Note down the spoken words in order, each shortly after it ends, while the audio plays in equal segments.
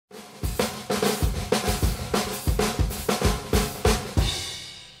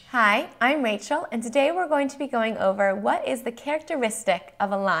Hi, I'm Rachel, and today we're going to be going over what is the characteristic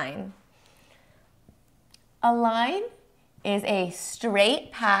of a line. A line is a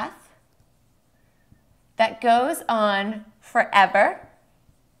straight path that goes on forever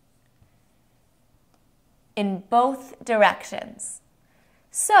in both directions.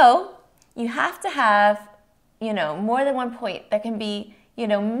 So you have to have, more than one point. There can be,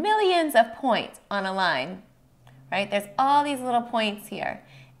 millions of points on a line, right? There's all these little points here.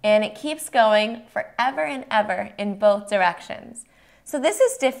 And it keeps going forever and ever in both directions. So this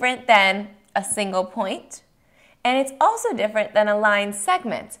is different than a single point, and it's also different than a line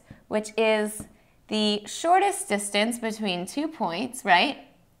segment, which is the shortest distance between 2 points, right?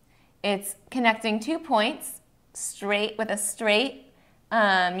 It's connecting 2 points straight with a straight,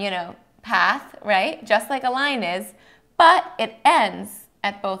 path, right? Just like a line is, but it ends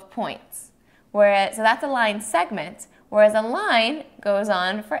at both points. So that's a line segment. Whereas a line goes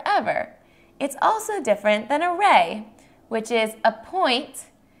on forever. It's also different than a ray, which is a point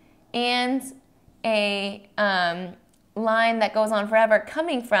and a line that goes on forever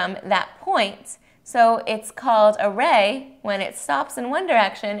coming from that point. So it's called a ray when it stops in one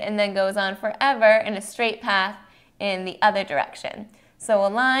direction and then goes on forever in a straight path in the other direction. So a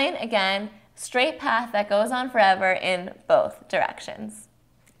line, again, straight path that goes on forever in both directions.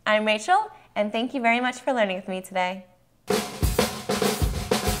 I'm Rachel, and thank you very much for learning with me today.